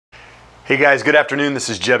Hey guys, good afternoon. This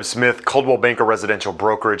is Jeb Smith, Coldwell Banker Residential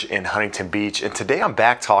Brokerage in Huntington Beach, and today I'm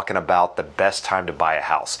back talking about the best time to buy a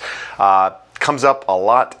house. Comes up a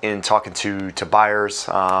lot in talking to buyers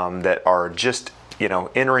that are just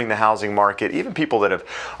entering the housing market, even people that have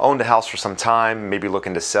owned a house for some time, maybe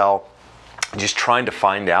looking to sell. Just trying to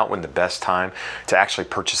find out when the best time to actually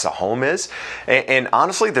purchase a home is. And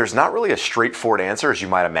honestly, there's not really a straightforward answer, as you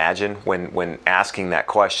might imagine, when asking that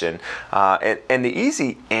question. And the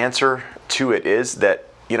easy answer to it is that,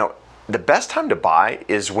 the best time to buy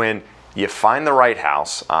is when you find the right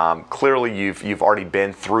house. Clearly, you've already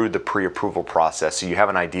been through the pre-approval process, so you have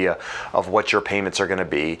an idea of what your payments are going to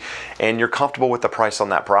be, and you're comfortable with the price on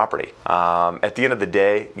that property. At the end of the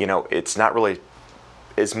day, it's not really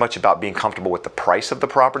as much about being comfortable with the price of the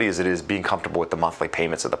property as it is being comfortable with the monthly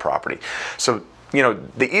payments of the property. So,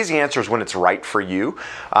 the easy answer is when it's right for you,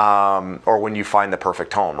 or when you find the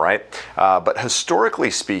perfect home, right? But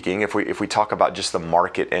historically speaking, if we talk about just the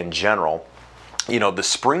market in general, the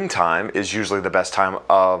springtime is usually the best time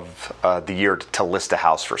of the year to list a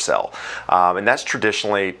house for sale. And that's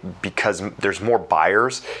traditionally because there's more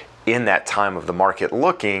buyers in that time of the market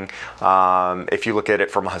looking, if you look at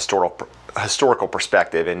it from a historical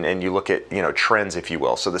perspective, and you look at trends, if you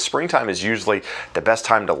will. So the springtime is usually the best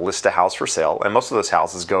time to list a house for sale, and most of those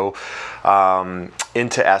houses go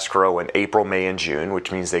into escrow in April, May, and June,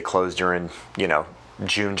 which means they close during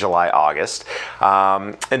June, July, August.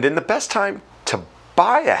 And then the best time to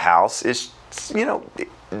buy a house is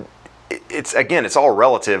it's all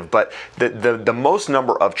relative, but the most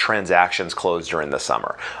number of transactions close during the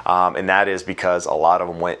summer, and that is because a lot of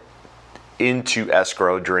them went into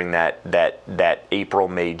escrow during that April,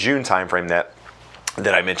 May, June timeframe that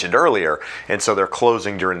I mentioned earlier, and so they're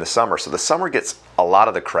closing during the summer. So the summer gets a lot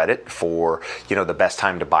of the credit for the best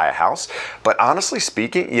time to buy a house. But honestly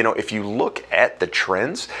speaking, if you look at the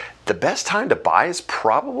trends, the best time to buy is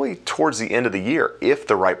probably towards the end of the year if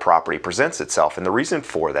the right property presents itself. And the reason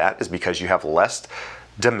for that is because you have less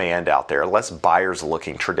demand out there, less buyers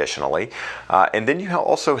looking traditionally, and then you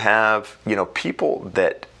also have people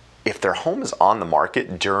that, if their home is on the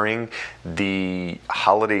market during the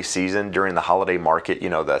holiday season, during the holiday market,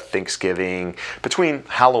 the Thanksgiving, between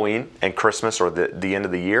Halloween and Christmas, or the end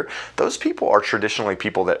of the year, those people are traditionally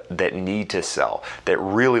people that need to sell, that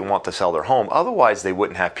really want to sell their home. Otherwise, they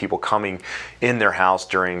wouldn't have people coming in their house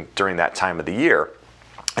during that time of the year.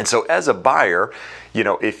 And so as a buyer,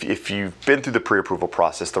 if you've been through the pre-approval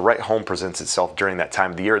process, the right home presents itself during that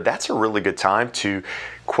time of the year, that's a really good time to,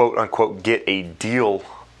 quote unquote, get a deal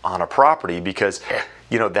on a property, because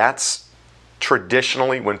that's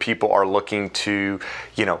traditionally when people are looking to,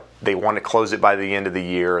 they want to close it by the end of the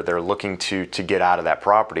year, they're looking to get out of that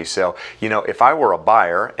property. So if I were a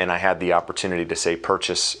buyer and I had the opportunity to, say,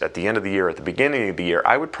 purchase at the end of the year, at the beginning of the year,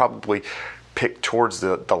 I would probably pick towards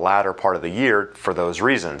the latter part of the year for those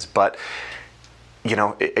reasons. But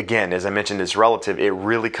again, as I mentioned, it's relative. It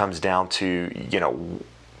really comes down to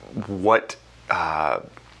what's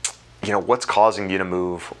causing you to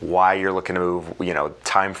move, why you're looking to move,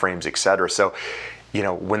 time frames, etc. So,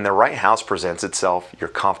 when the right house presents itself, you're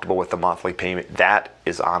comfortable with the monthly payment, that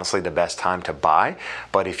is honestly the best time to buy.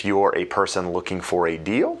 But if you're a person looking for a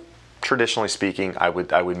deal, traditionally speaking, I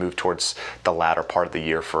would move towards the latter part of the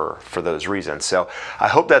year for those reasons. So I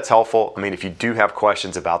hope that's helpful. I mean, if you do have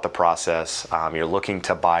questions about the process, you're looking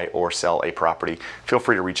to buy or sell a property, feel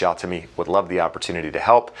free to reach out to me. Would love the opportunity to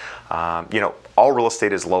help. All real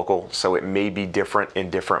estate is local, so it may be different in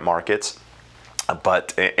different markets.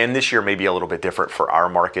 And this year may be a little bit different for our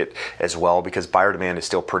market as well, because buyer demand is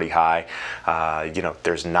still pretty high.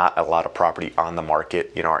 There's not a lot of property on the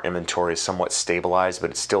market. Our inventory is somewhat stabilized, but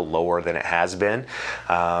it's still lower than it has been.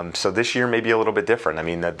 So this year may be a little bit different. I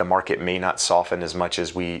mean, the market may not soften as much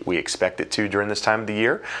as we expect it to during this time of the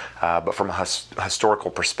year. But from a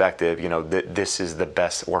historical perspective, this is the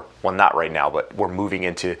best, or well, not right now, but we're moving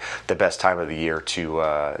into the best time of the year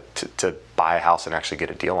to buy a house and actually get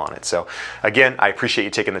a deal on it. So again, I appreciate you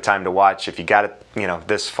taking the time to watch. If you got it,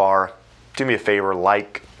 this far, do me a favor,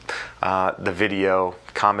 like the video,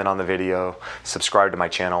 comment on the video, subscribe to my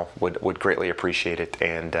channel. Would greatly appreciate it.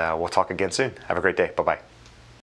 And we'll talk again soon. Have a great day. Bye-bye.